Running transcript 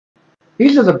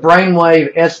These are the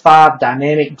Brainwavz S5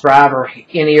 dynamic driver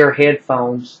in-ear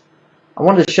headphones. I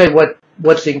wanted to show you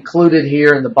what's included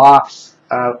here in the box.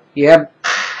 You have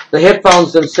the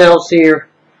headphones themselves here,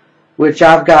 which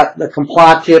I've got the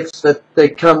comply tips that they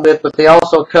come with, but they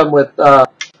also come with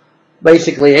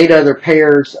basically 8 other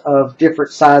pairs of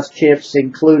different size tips,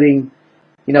 including,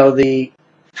 you know, the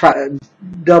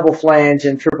double flange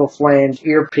and triple flange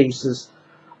earpieces.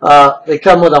 They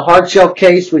come with a hard shell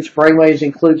case, which Brainwavz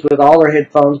includes with all their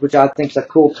headphones, which I think is a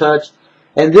cool touch.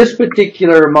 And this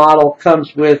particular model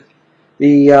comes with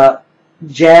the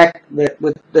jack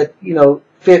that you know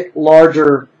fit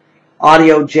larger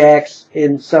audio jacks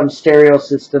in some stereo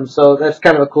systems. So that's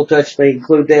kind of a cool touch. They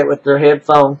include that with their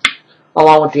headphone,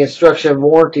 along with the instruction and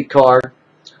warranty card.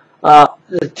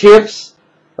 The tips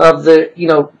of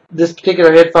this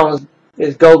particular headphone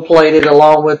is gold plated,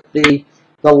 along with the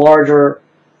larger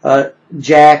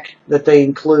jack that they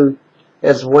include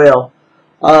as well.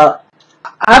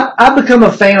 I've become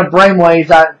a fan of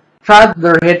Brainwavz. I tried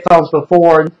their headphones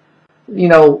before, and you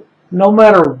know, no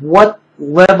matter what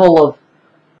level of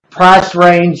price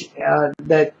range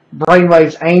that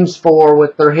Brainwavz aims for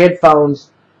with their headphones,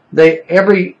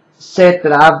 every set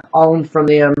that I've owned from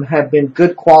them have been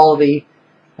good quality,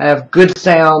 have good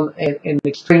sound, and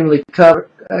extremely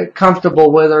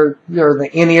comfortable, whether you're the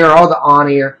in-ear or the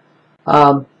on-ear.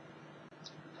 So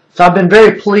I've been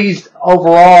very pleased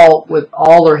overall with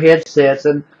all their headsets,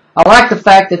 and I like the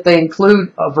fact that they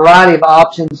include a variety of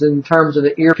options in terms of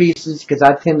the earpieces, because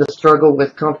I tend to struggle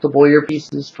with comfortable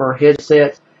earpieces for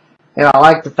headsets. And I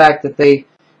like the fact that they,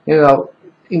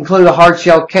 include a hard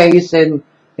shell case, and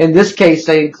in this case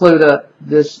they include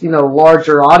this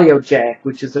larger audio jack,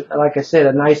 which is, like I said,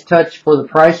 a nice touch for the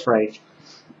price range.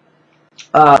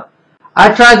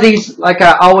 I tried these like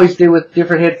I always do with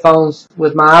different headphones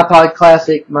with my iPod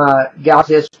Classic, my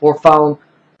Galaxy S4 phone.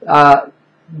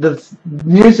 The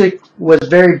music was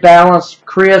very balanced,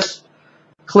 crisp,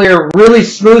 clear, really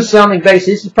smooth sounding bass.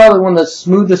 This is probably one of the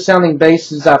smoothest sounding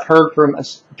basses I've heard from a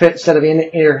set of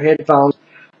in-ear headphones.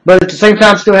 But at the same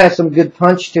time, still has some good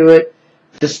punch to it,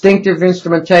 distinctive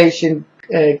instrumentation,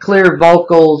 clear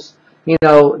vocals.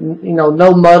 No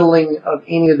muddling of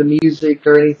any of the music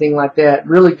or anything like that.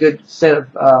 Really good set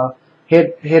of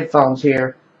headphones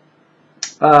here.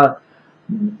 But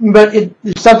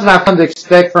it's something I've come to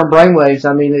expect from Brainwavz.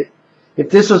 I mean, if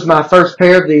this was my first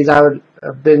pair of these, I would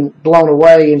have been blown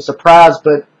away and surprised.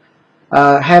 But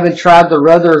having tried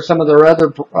some of their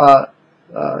other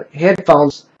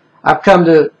headphones, I've come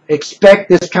to expect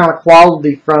this kind of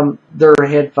quality from their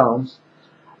headphones.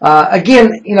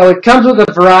 Again, it comes with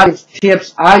a variety of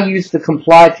tips. I use the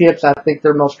comply tips. I think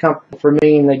they're most comfortable for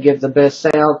me, and they give the best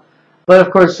sound. But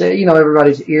of course,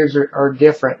 everybody's ears are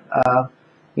different.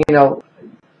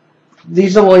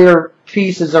 These little ear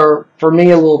pieces are, for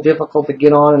me, a little difficult to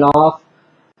get on and off.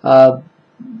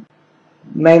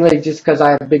 Mainly just because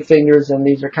I have big fingers and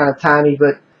these are kind of tiny.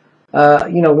 But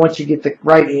once you get the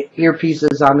right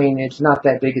earpieces, I mean, it's not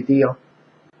that big a deal.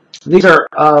 These are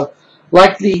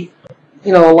like a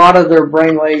lot of their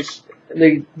Brainwavz,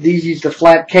 these use the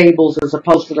flat cables as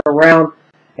opposed to the round.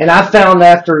 And I found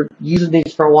after using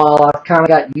these for a while, I've kind of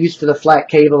got used to the flat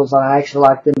cables, and I actually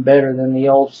like them better than the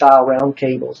old style round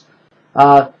cables.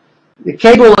 The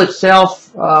cable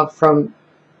itself, from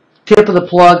tip of the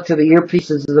plug to the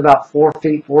earpieces, is about 4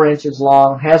 feet 4 inches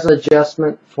long. Has an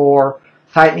adjustment for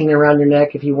tightening around your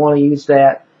neck if you want to use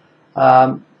that.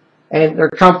 And they're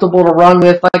comfortable to run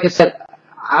with. Like I said,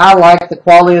 I like the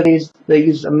quality of these. They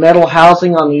use a metal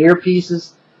housing on the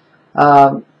earpieces,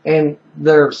 and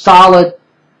they're solid,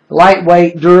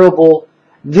 lightweight, durable.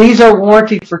 These are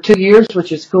warranted for 2 years,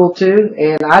 which is cool too,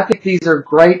 and I think these are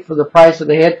great for the price of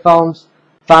the headphones.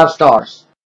 5 stars.